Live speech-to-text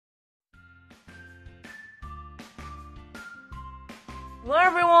Hello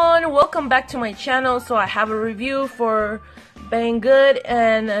everyone, welcome back to my channel. So I have a review for Banggood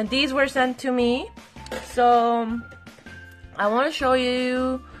and these were sent to me. So I want to show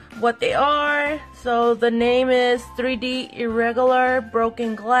you what they are. So the name is 3D Irregular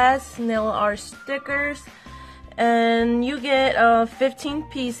Broken Glass Nail Art Stickers and you get 15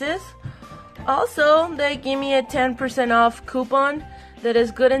 pieces. Also, they give me a 10% off coupon that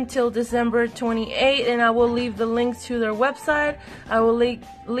is good until December 28, and I will leave the link to their website. I will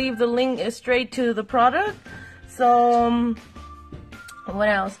leave the link straight to the product. So what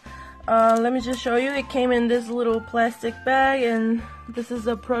else? Let me just show you. It came in this little plastic bag, and this is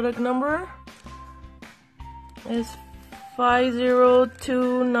the product number. It's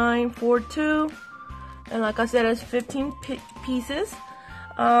 502942, and like I said, it's 15 pieces.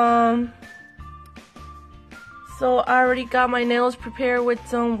 So I already got my nails prepared with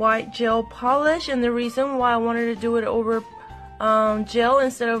some white gel polish, and the reason why I wanted to do it over gel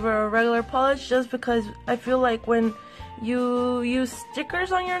instead of a regular polish, just because I feel like when you use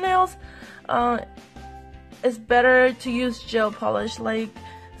stickers on your nails, it's better to use gel polish. Like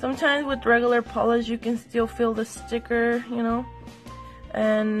sometimes with regular polish you can still feel the sticker, you know,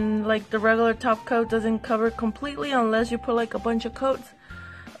 and like the regular top coat doesn't cover completely unless you put like a bunch of coats.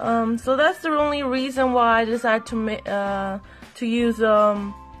 So that's the only reason why I decided to use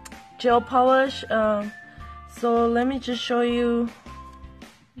gel polish. So let me just show you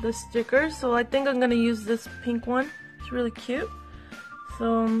the stickers. So I think I'm gonna use this pink one. It's really cute.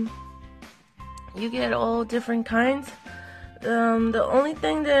 So you get all different kinds. The only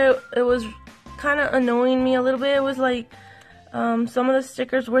thing that it was kind of annoying me a little bit, it was like some of the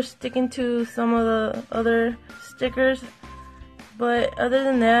stickers were sticking to some of the other stickers. But other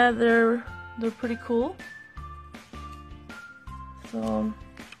than that, they're pretty cool. So,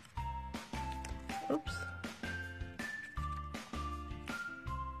 oops.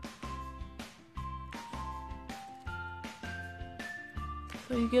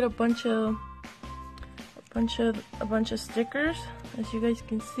 So you get a bunch of stickers, as you guys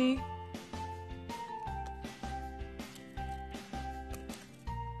can see.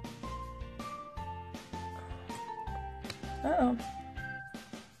 Uh-oh.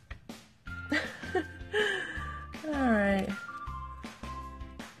 Alright.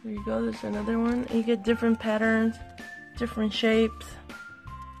 There you go, there's another one. You get different patterns, different shapes.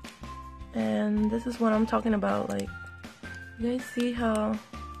 And this is what I'm talking about. Like, you guys see how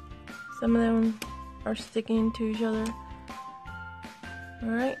some of them are sticking to each other?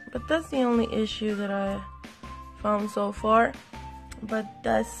 Alright, but that's the only issue that I found so far. But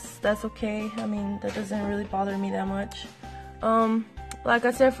that's okay. I mean, that doesn't really bother me that much. Like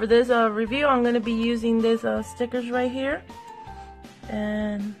I said, for this review, I'm going to be using these stickers right here,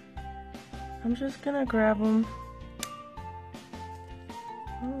 and I'm just going to grab them.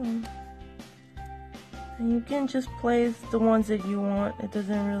 And you can just place the ones that you want. It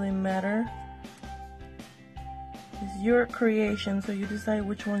doesn't really matter. It's your creation, so you decide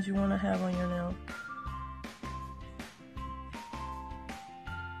which ones you want to have on your nail.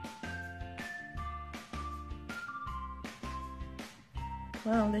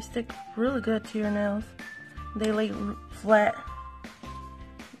 Wow, they stick really good to your nails. They lay flat.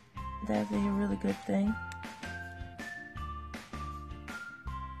 That's a really good thing.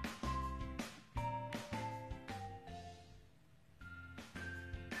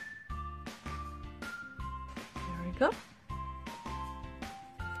 There we go.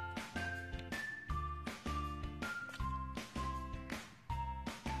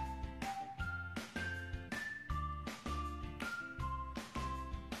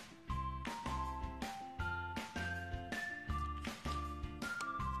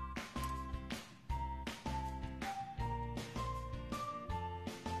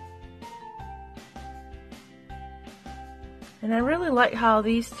 And I really like how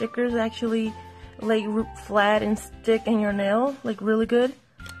these stickers actually lay flat and stick in your nail, like really good.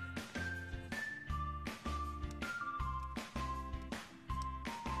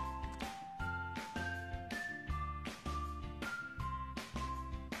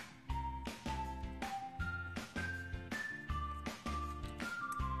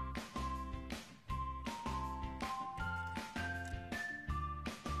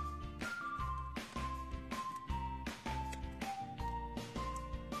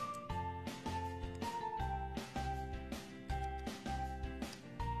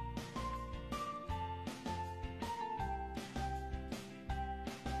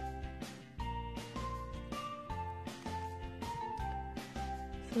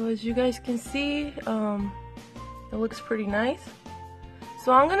 So as you guys can see, it looks pretty nice.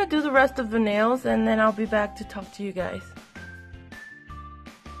 So I'm gonna do the rest of the nails and then I'll be back to talk to you guys.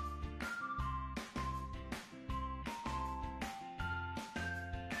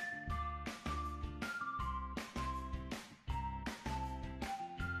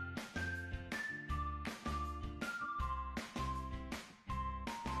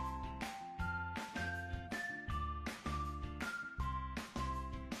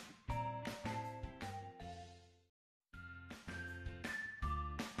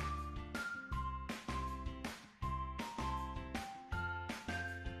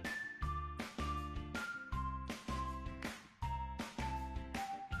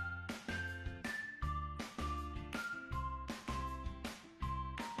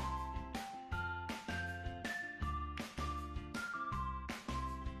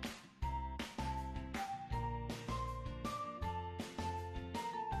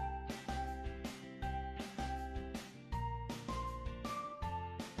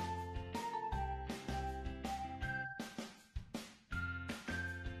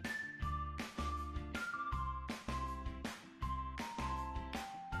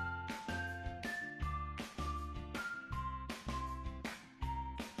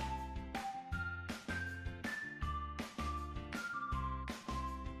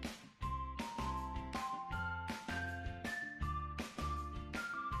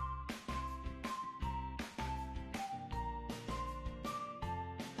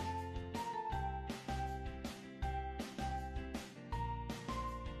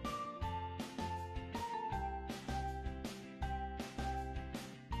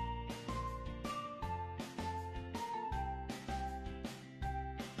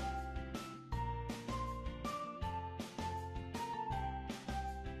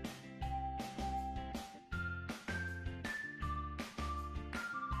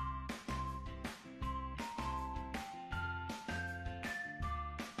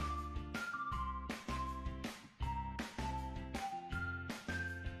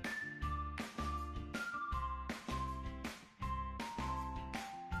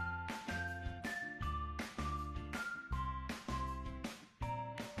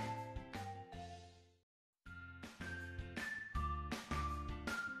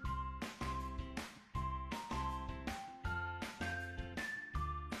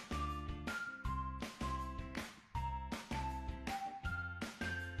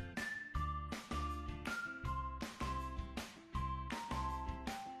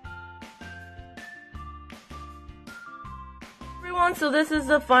 Everyone, so this is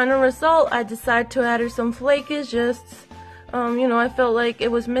the final result. I decided to add some flakage, just you know, I felt like it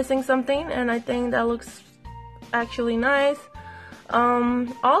was missing something, and I think that looks actually nice.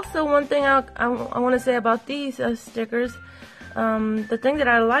 Also, one thing I want to say about these stickers, the thing that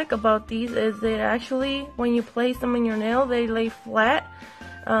I like about these is that actually when you place them in your nail, they lay flat,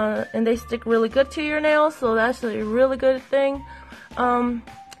 and they stick really good to your nails, so that's a really good thing.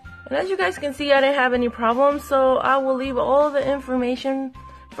 And as you guys can see, I didn't have any problems, so I will leave all the information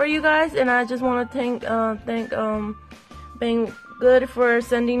for you guys, and I just want to thank Banggood for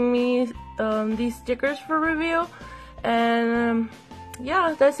sending me these stickers for review. And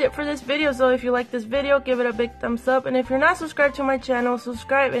yeah, that's it for this video. So if you like this video, give it a big thumbs up, and if you're not subscribed to my channel,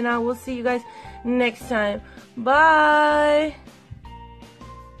 subscribe, and I will see you guys next time. Bye.